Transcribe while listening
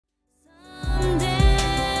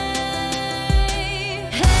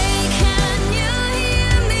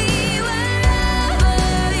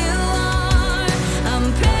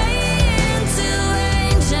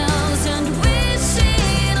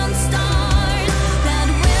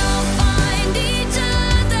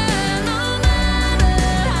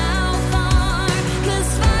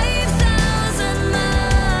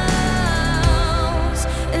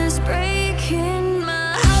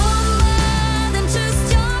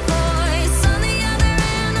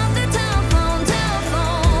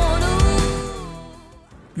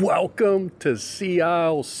Welcome to Sea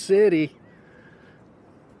Isle City,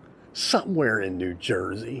 somewhere in New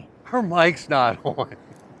Jersey. Her mic's not on.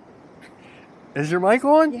 Is your mic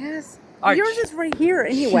on? Yes. Right. Yours is right here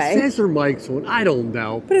anyway. She says her mic's on. I don't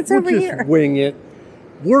know. But it's over We'll here. just wing it.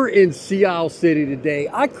 We're in Sea Isle City today.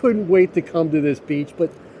 I couldn't wait to come to this beach,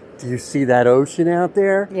 but do you see that ocean out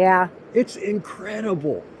there? Yeah. It's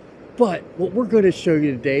incredible. But what we're going to show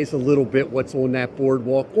you today is a little bit what's on that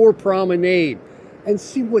boardwalk or promenade and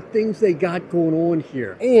see what things they got going on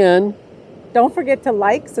here. And don't forget to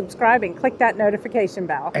like, subscribe, and click that notification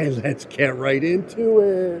bell. And let's get right into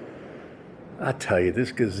it. I tell you,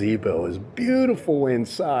 this gazebo is beautiful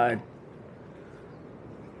inside.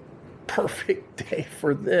 Perfect day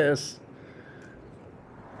for this.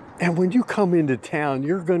 And when you come into town,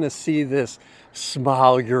 you're going to see this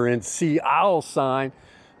 "Smile, you're in Sea Isle" sign,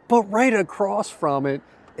 but right across from it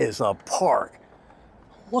is a park.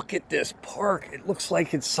 Look at this park. It looks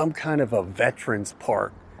like it's some kind of a veterans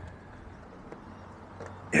park.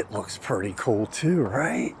 It looks pretty cool too,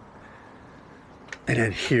 right? And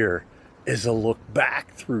then here is a look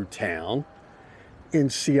back through town in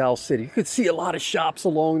Sea Isle City. You could see a lot of shops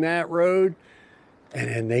along that road, and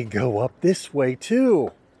then they go up this way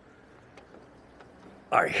too.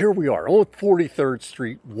 All right, here we are on 43rd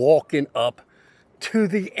Street, walking up to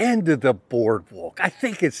the end of the boardwalk. I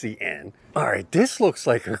think it's the end. All right, this looks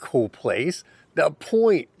like a cool place. The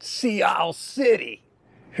Point, Sea Isle City.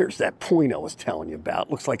 Here's that point I was telling you about.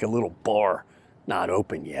 Looks like a little bar, not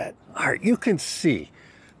open yet. All right, you can see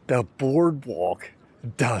the boardwalk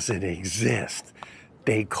doesn't exist.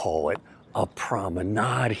 They call it a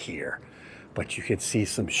promenade here. But you can see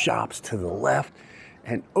some shops to the left,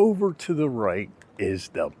 and over to the right is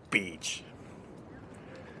the beach.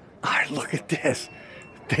 All right, look at this.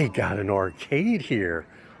 They got an arcade here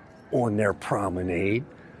on their promenade.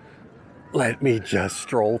 Let me just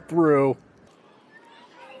stroll through.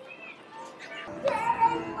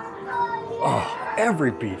 Oh,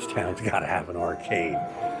 every beach town's got to have an arcade.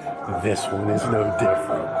 This one is no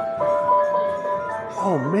different.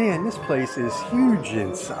 Oh man, this place is huge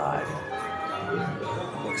inside.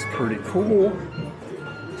 Looks pretty cool.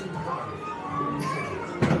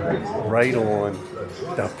 Right on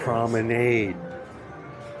the promenade.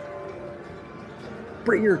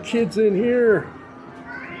 Bring your kids in here.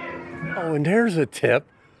 Oh, and there's a tip.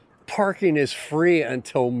 Parking is free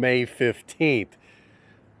until May 15th.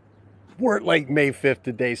 We're at like May 5th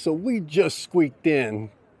today, so we just squeaked in.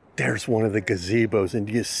 There's one of the gazebos, and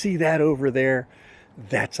do you see that over there?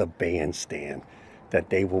 That's a bandstand that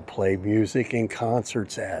they will play music and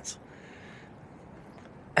concerts at.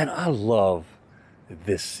 And I love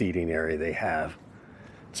this seating area they have.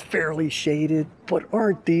 It's fairly shaded, but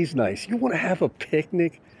aren't these nice? You want to have a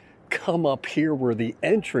picnic? Come up here where the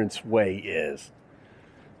entranceway is.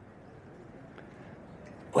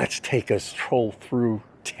 Let's take a stroll through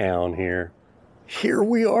town here. Here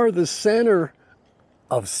we are, the center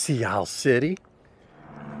of Sea Isle City.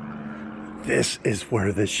 This is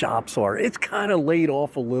where the shops are. It's kind of laid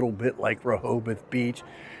off a little bit like Rehoboth Beach.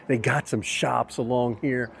 They got some shops along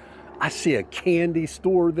here. I see a candy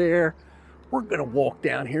store there. We're gonna walk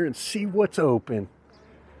down here and see what's open.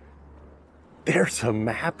 There's a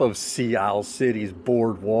map of Sea Isle City's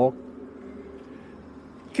boardwalk.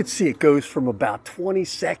 You can see it goes from about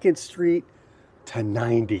 22nd Street to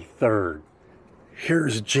 93rd.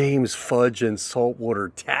 Here's James Fudge and Saltwater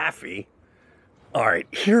Taffy. All right,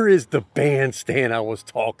 here is the bandstand I was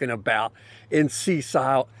talking about in Sea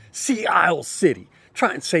Isle City.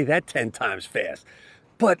 Try and say that 10 times fast.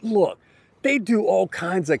 But look, they do all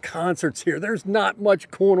kinds of concerts here. There's not much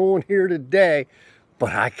going on here today,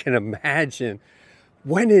 but I can imagine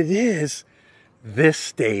when it is, this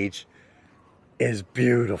stage is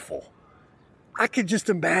beautiful. I could just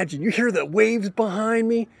imagine. You hear the waves behind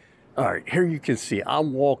me? All right, here you can see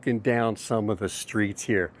I'm walking down some of the streets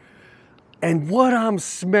here. And what I'm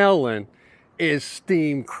smelling is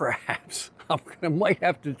steamed crabs. I might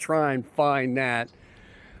have to try and find that.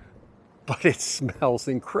 But it smells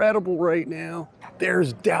incredible right now.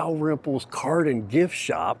 There's Dalrymple's Card and Gift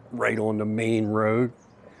Shop right on the main road.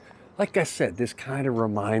 Like I said, this kind of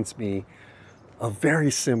reminds me of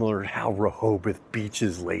very similar to how Rehoboth Beach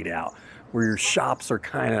is laid out, where your shops are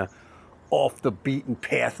kind of off the beaten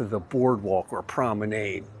path of the boardwalk or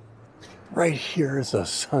promenade. Right here is a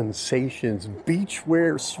Sensations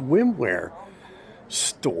beachwear swimwear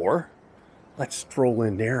store. Let's stroll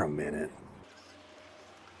in there a minute.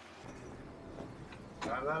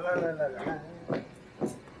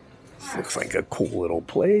 This looks like a cool little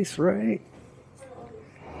place, right?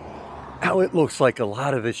 Now it looks like a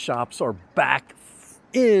lot of the shops are back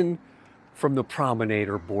in from the promenade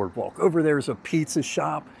or boardwalk. Over there's a pizza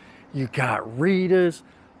shop. You got Rita's,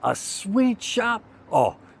 a sweet shop.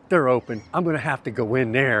 Oh, they're open. I'm gonna have to go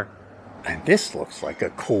in there. And this looks like a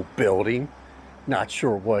cool building. Not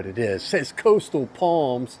sure what it is. It says Coastal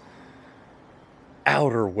Palms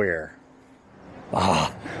Outerwear.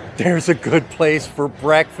 Ah, there's a good place for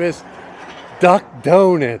breakfast. Duck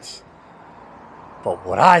Donuts. But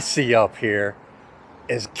what I see up here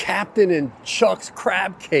is Captain and Chuck's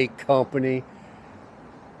Crab Cake Company.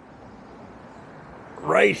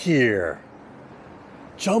 Right here.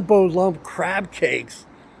 Jumbo lump crab cakes.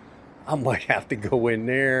 I might have to go in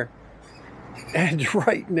there. And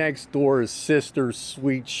right next door is Sister's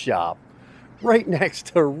Sweet Shop. Right next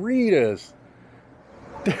to Rita's.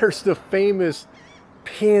 There's the famous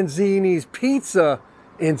Panzini's Pizza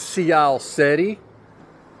in Sea Isle City.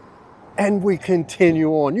 And we continue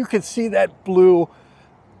on. You can see that blue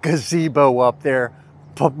gazebo up there.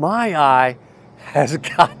 But my eye has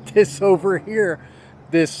got this over here.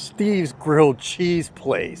 This Steve's Grilled Cheese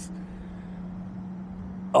place.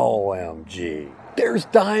 OMG. There's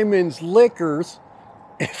Diamond's Liquors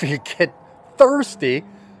if you get thirsty.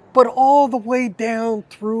 But all the way down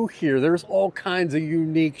through here, there's all kinds of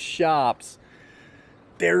unique shops.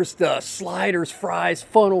 There's the Sliders, Fries,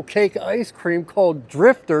 Funnel Cake Ice Cream called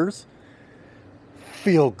Drifters.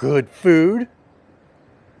 Feel Good Food.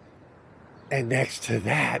 And next to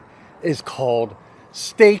that is called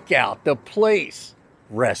Stakeout, the Place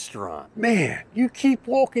restaurant. Man, you keep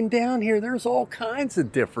walking down here, there's all kinds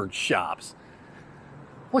of different shops.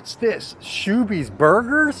 What's this? Shuby's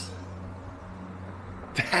Burgers?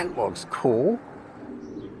 That looks cool.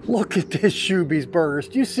 Look at this Shuby's Burgers.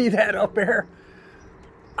 Do you see that up there?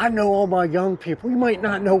 I know all my young people, you might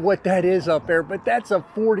not know what that is up there, but that's a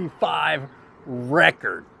 45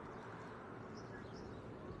 record.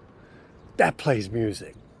 That plays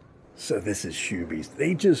music. So this is Shuby's.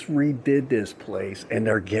 They just redid this place and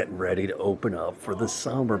they're getting ready to open up for the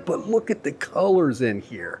summer. But look at the colors in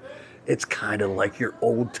here. It's kind of like your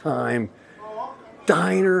old time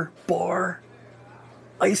diner, bar,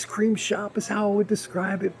 ice cream shop is how I would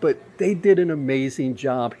describe it. But they did an amazing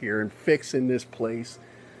job here in fixing this place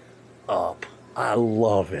up. I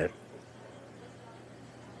love it.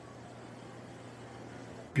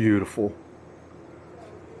 Beautiful.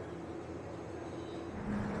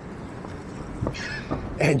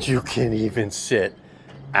 And you can even sit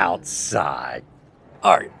outside.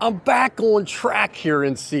 All right, I'm back on track here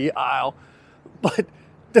in Sea Isle, but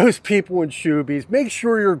those people in Shuby's, make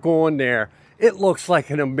sure you're going there. It looks like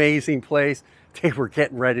an amazing place. They were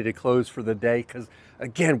getting ready to close for the day because,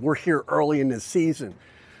 again, we're here early in the season,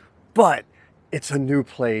 but it's a new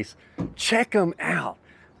place. Check them out.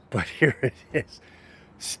 But here it is.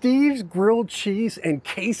 Steve's Grilled Cheese and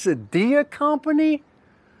Quesadilla Company?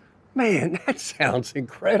 Man, that sounds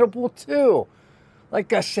incredible too.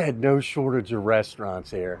 Like I said, no shortage of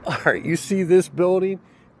restaurants here. All right, you see this building?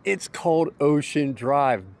 It's called Ocean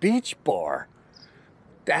Drive Beach Bar.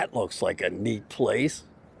 That looks like a neat place.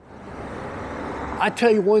 I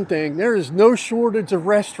tell you one thing, there is no shortage of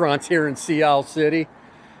restaurants here in Sea Isle City.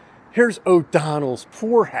 Here's O'Donnell's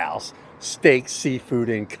Poorhouse, steak, seafood,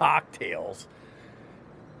 and cocktails.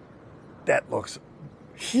 That looks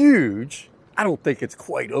huge. I don't think it's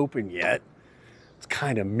quite open yet. It's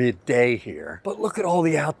kind of midday here. But look at all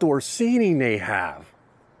the outdoor seating they have.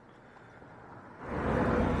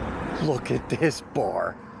 Look at this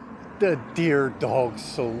bar, the Deer Dog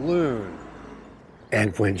Saloon.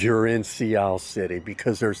 And when you're in Sea Isle City,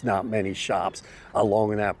 because there's not many shops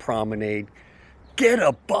along that promenade, get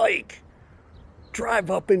a bike.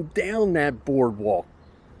 Drive up and down that boardwalk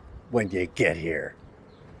when you get here.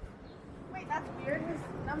 Wait, that's weird. His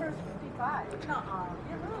number is 55. Nuh-uh.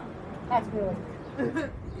 That's weird.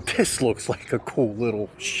 This looks like a cool little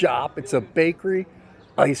shop. It's a bakery,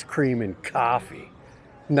 ice cream, and coffee.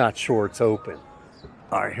 Not sure it's open.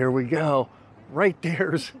 All right, here we go. Right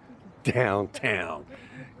there's downtown.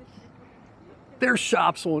 There's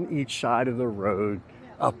shops on each side of the road.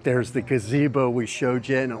 Up there's the gazebo we showed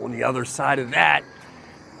you, and on the other side of that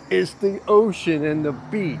is the ocean and the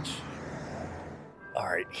beach. All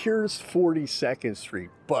right, here's 42nd Street,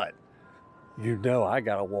 but you know I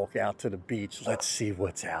gotta walk out to the beach. Let's see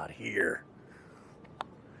what's out here.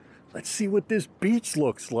 Let's see what this beach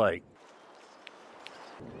looks like.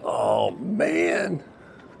 Oh man,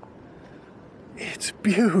 it's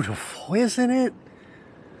beautiful, isn't it?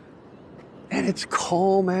 And it's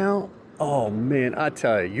calm out. Oh man, I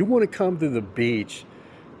tell you, you want to come to the beach,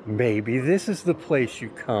 maybe this is the place you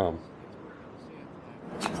come.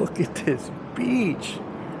 Look at this beach.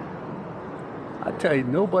 I tell you,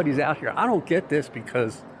 nobody's out here. I don't get this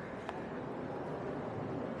because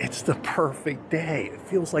It's the perfect day. It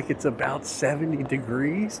feels like it's about 70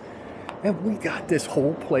 degrees, and we got this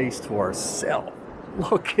whole place to ourselves.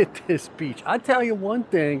 Look at this beach. I tell you one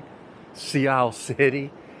thing, Sea Isle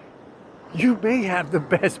City, you may have the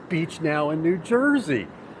best beach now in New Jersey.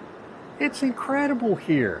 It's incredible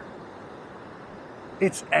here.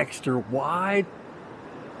 It's extra wide.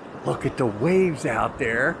 Look at the waves out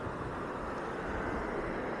there.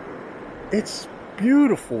 It's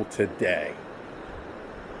beautiful today.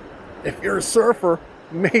 If you're a surfer,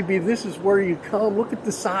 maybe this is where you come. Look at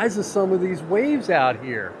the size of some of these waves out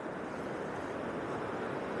here.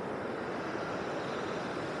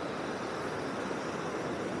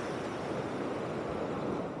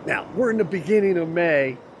 Now, we're in the beginning of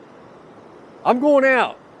May. I'm going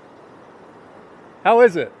out. How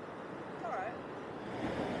is it? All right.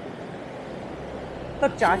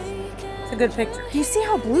 Look, Josh, it's a good picture. Do you see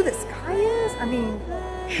how blue the sky is? I mean...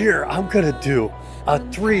 Here, I'm gonna do a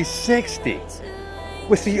 360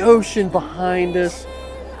 with the ocean behind us.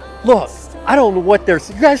 Look, I don't know what there's.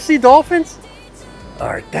 You guys see dolphins? All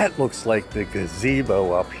right, that looks like the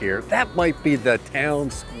gazebo up here. That might be the town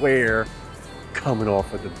square coming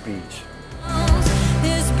off of the beach.